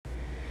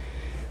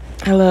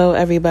Hello,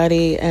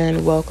 everybody,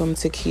 and welcome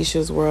to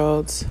Keisha's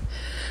World.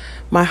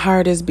 My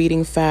heart is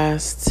beating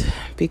fast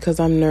because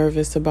I'm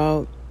nervous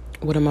about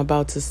what I'm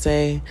about to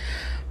say,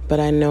 but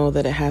I know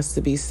that it has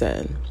to be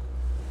said.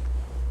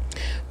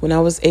 When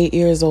I was 8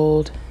 years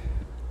old,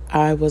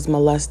 I was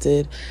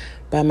molested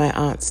by my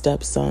aunt's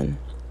stepson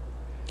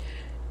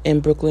in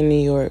Brooklyn,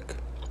 New York.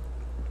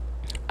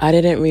 I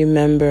didn't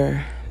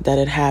remember that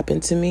it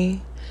happened to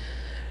me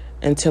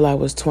until I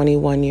was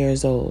 21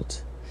 years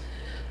old.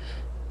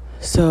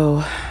 So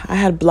I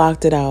had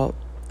blocked it out.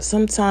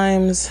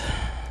 Sometimes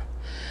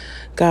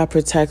God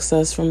protects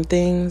us from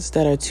things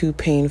that are too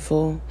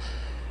painful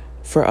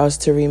for us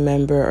to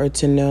remember or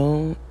to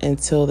know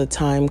until the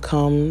time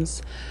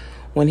comes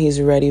when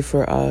He's ready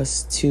for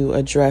us to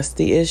address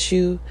the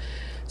issue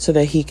so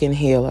that He can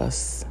heal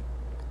us.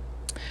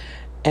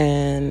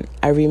 And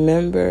I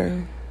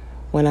remember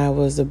when I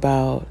was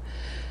about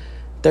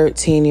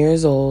 13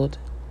 years old,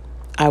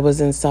 I was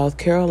in South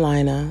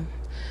Carolina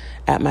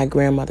at my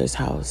grandmother's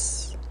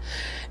house.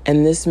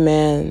 And this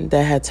man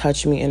that had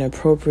touched me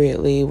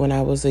inappropriately when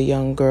I was a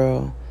young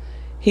girl,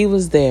 he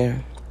was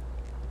there.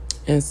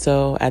 And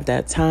so at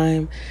that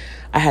time,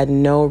 I had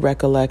no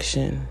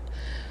recollection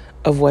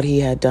of what he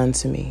had done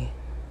to me.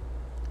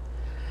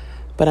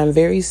 But I'm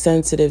very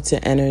sensitive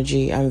to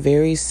energy. I'm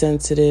very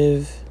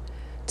sensitive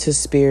to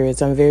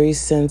spirits. I'm very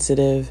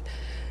sensitive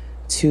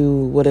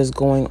to what is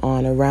going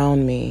on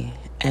around me.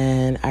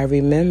 And I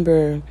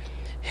remember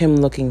him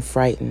looking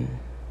frightened.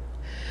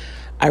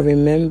 I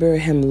remember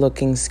him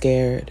looking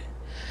scared.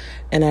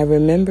 And I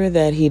remember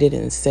that he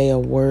didn't say a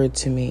word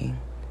to me.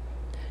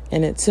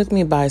 And it took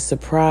me by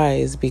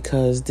surprise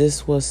because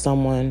this was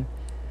someone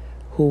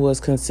who was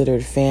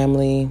considered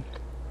family.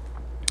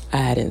 I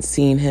hadn't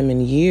seen him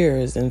in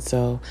years. And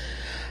so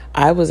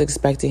I was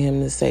expecting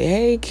him to say,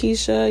 "Hey,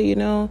 Keisha,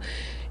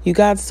 you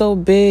got so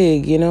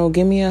big,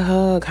 give me a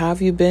hug. How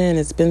have you been?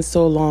 It's been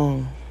so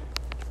long."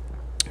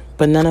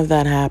 But none of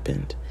that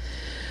happened.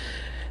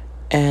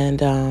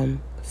 And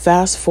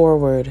fast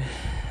forward,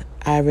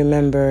 I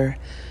remember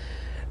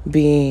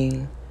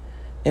being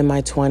in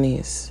my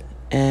 20s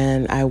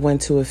and I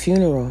went to a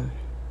funeral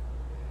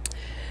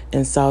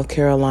in South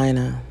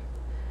Carolina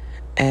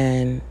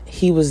and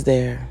he was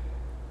there.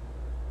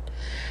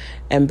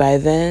 And by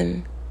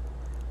then,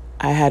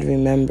 I had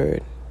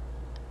remembered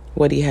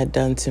what he had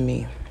done to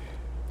me.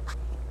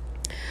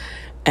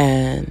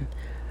 And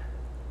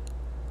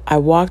I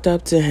walked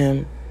up to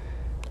him,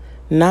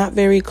 not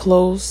very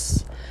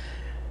close,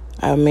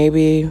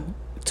 maybe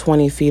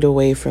 20 feet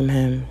away from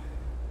him.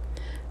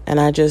 And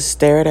I just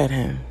stared at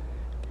him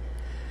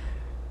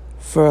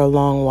for a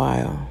long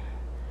while.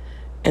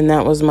 And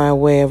that was my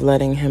way of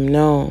letting him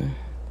know,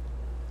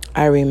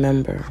 I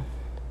remember.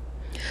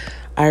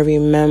 I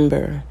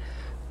remember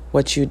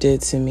what you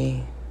did to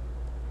me.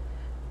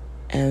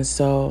 And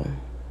so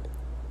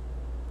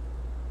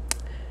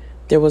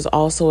there was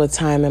also a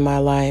time in my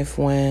life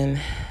when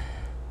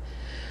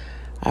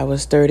I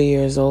was 30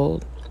 years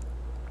old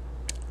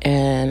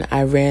and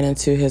I ran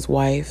into his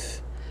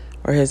wife,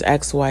 or his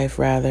ex-wife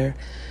rather,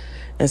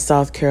 in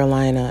South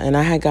Carolina. And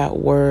I had got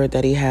word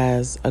that he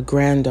has a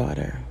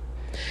granddaughter.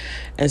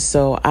 And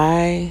so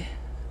I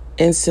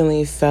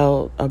instantly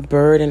felt a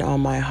burden on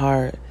my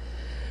heart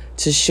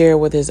to share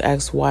with his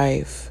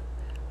ex-wife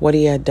what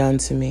he had done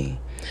to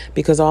me.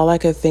 Because all I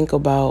could think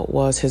about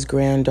was his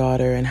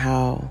granddaughter and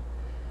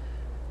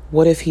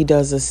what if he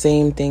does the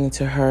same thing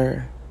to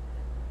her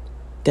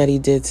that he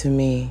did to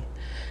me?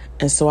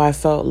 And so I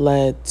felt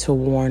led to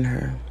warn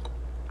her.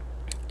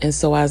 And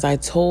so as I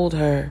told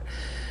her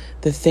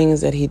the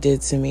things that he did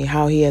to me,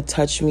 how he had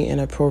touched me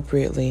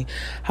inappropriately,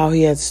 how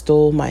he had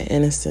stole my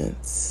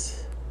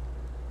innocence,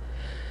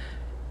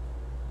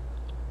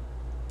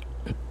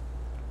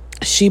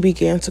 she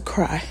began to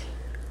cry.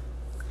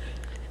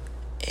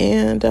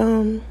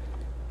 And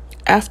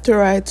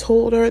after I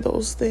told her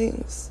those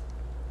things,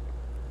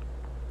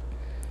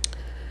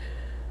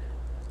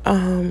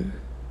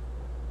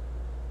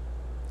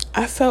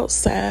 I felt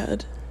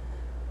sad.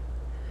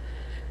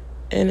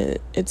 And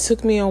it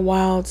took me a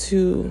while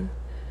to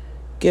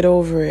get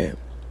over it,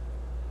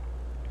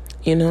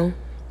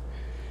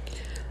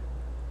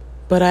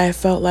 But I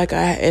felt like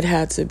it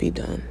had to be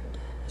done.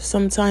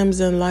 Sometimes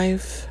in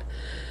life,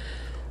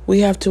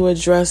 we have to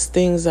address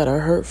things that are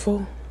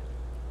hurtful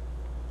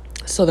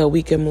so that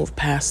we can move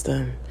past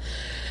them.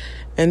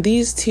 And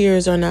these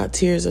tears are not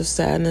tears of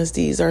sadness.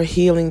 These are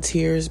healing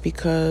tears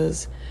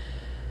because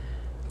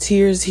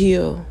tears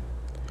heal.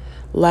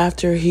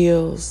 Laughter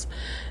heals.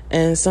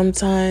 And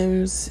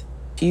sometimes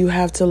you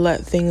have to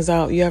let things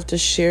out. You have to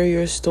share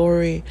your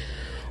story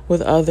with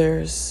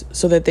others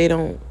so that they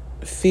don't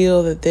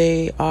feel that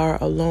they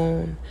are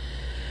alone.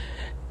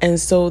 And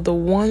so the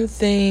one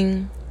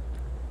thing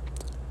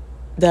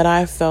that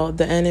I felt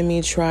the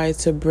enemy tried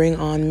to bring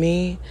on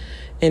me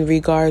in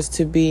regards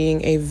to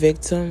being a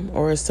victim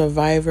or a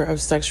survivor of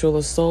sexual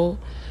assault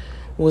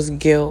was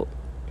guilt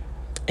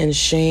and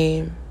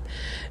shame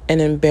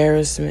and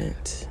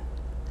embarrassment.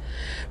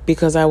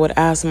 Because I would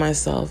ask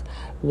myself,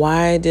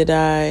 why did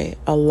I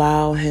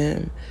allow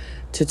him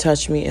to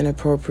touch me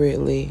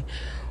inappropriately?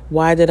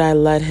 Why did I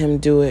let him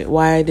do it?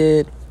 Why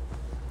did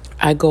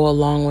I go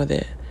along with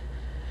it?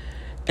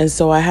 And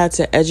so I had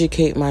to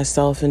educate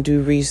myself and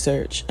do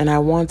research. And I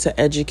want to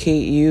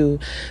educate you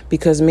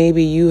because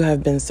maybe you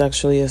have been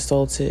sexually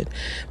assaulted.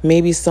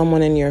 Maybe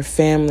someone in your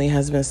family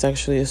has been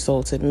sexually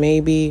assaulted.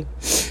 Maybe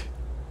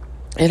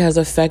it has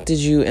affected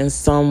you in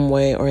some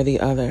way or the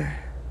other.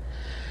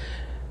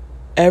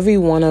 Every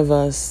one of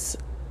us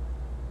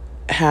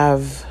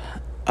have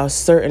a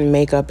certain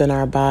makeup in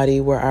our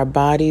body where our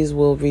bodies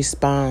will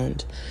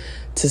respond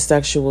to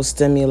sexual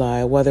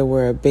stimuli, whether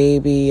we're a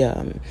baby,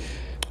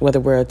 whether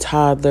we're a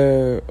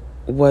toddler,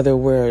 whether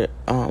we're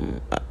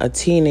a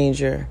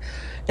teenager.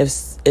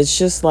 It's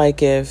just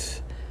like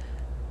if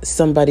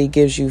somebody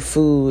gives you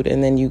food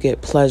and then you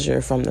get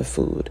pleasure from the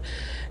food.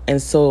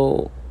 And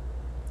so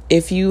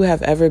if you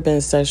have ever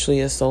been sexually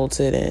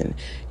assaulted and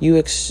you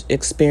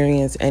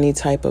experience any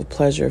type of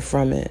pleasure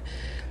from it,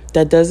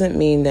 that doesn't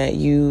mean that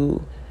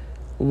you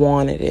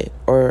wanted it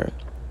or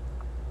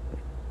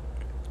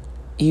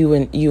you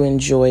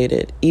enjoyed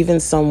it. Even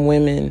some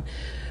women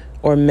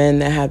or men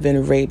that have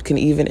been raped can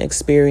even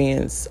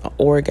experience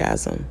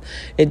orgasm.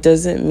 It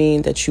doesn't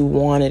mean that you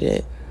wanted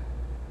it.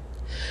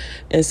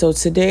 And so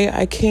today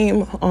I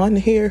came on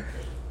here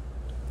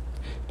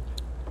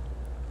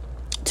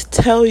to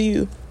tell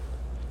you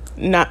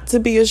not to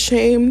be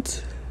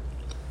ashamed,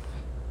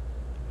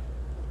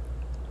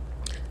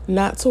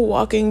 not to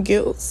walk in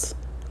guilt,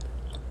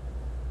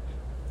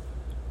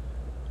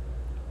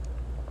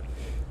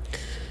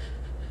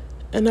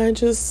 and I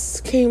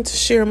just came to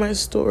share my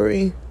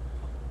story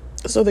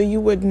so that you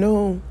would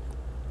know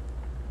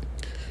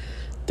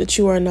that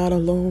you are not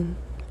alone.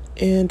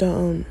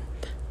 And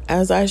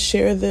as I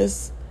share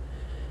this,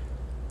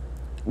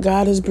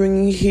 God is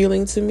bringing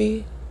healing to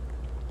me.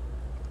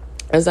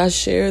 As I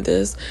share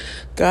this,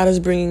 God is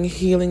bringing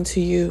healing to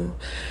you.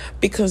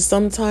 Because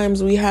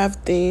sometimes we have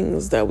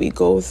things that we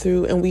go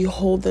through and we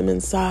hold them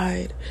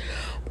inside.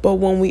 But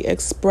when we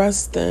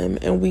express them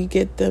and we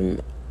get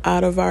them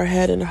out of our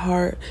head and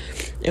heart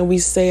and we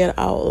say it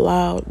out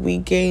loud, we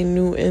gain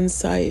new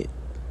insight.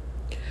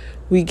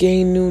 We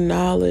gain new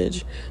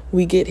knowledge.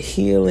 We get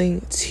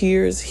healing.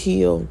 Tears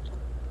heal.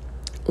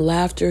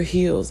 Laughter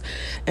heals.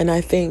 And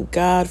I thank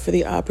God for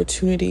the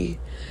opportunity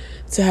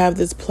to have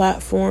this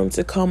platform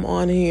to come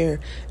on here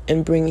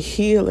and bring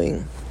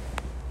healing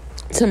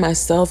to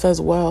myself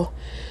as well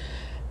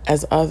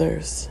as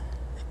others.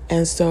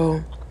 And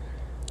so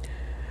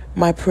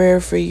my prayer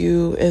for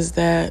you is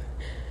that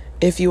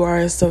if you are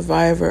a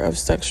survivor of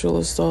sexual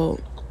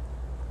assault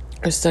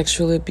or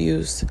sexual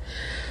abuse,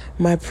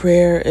 my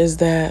prayer is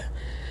that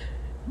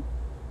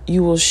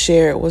you will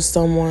share it with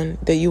someone,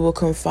 that you will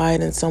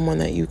confide in someone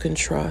that you can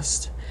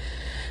trust,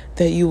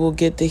 that you will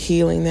get the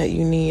healing that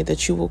you need,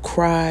 that you will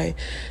cry,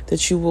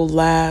 that you will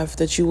laugh,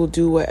 that you will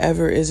do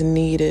whatever is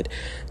needed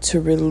to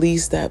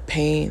release that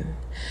pain.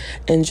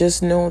 And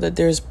just know that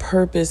there's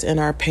purpose in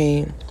our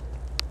pain.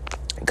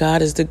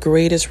 God is the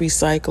greatest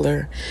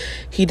recycler.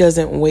 He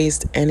doesn't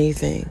waste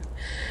anything.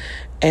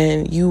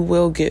 And you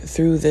will get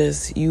through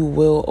this. You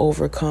will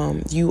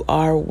overcome. You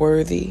are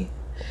worthy.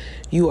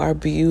 You are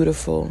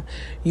beautiful.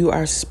 You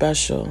are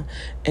special.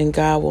 And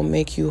God will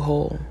make you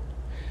whole.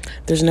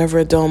 There's never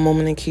a dull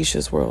moment in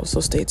Keisha's world, so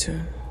stay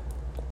tuned.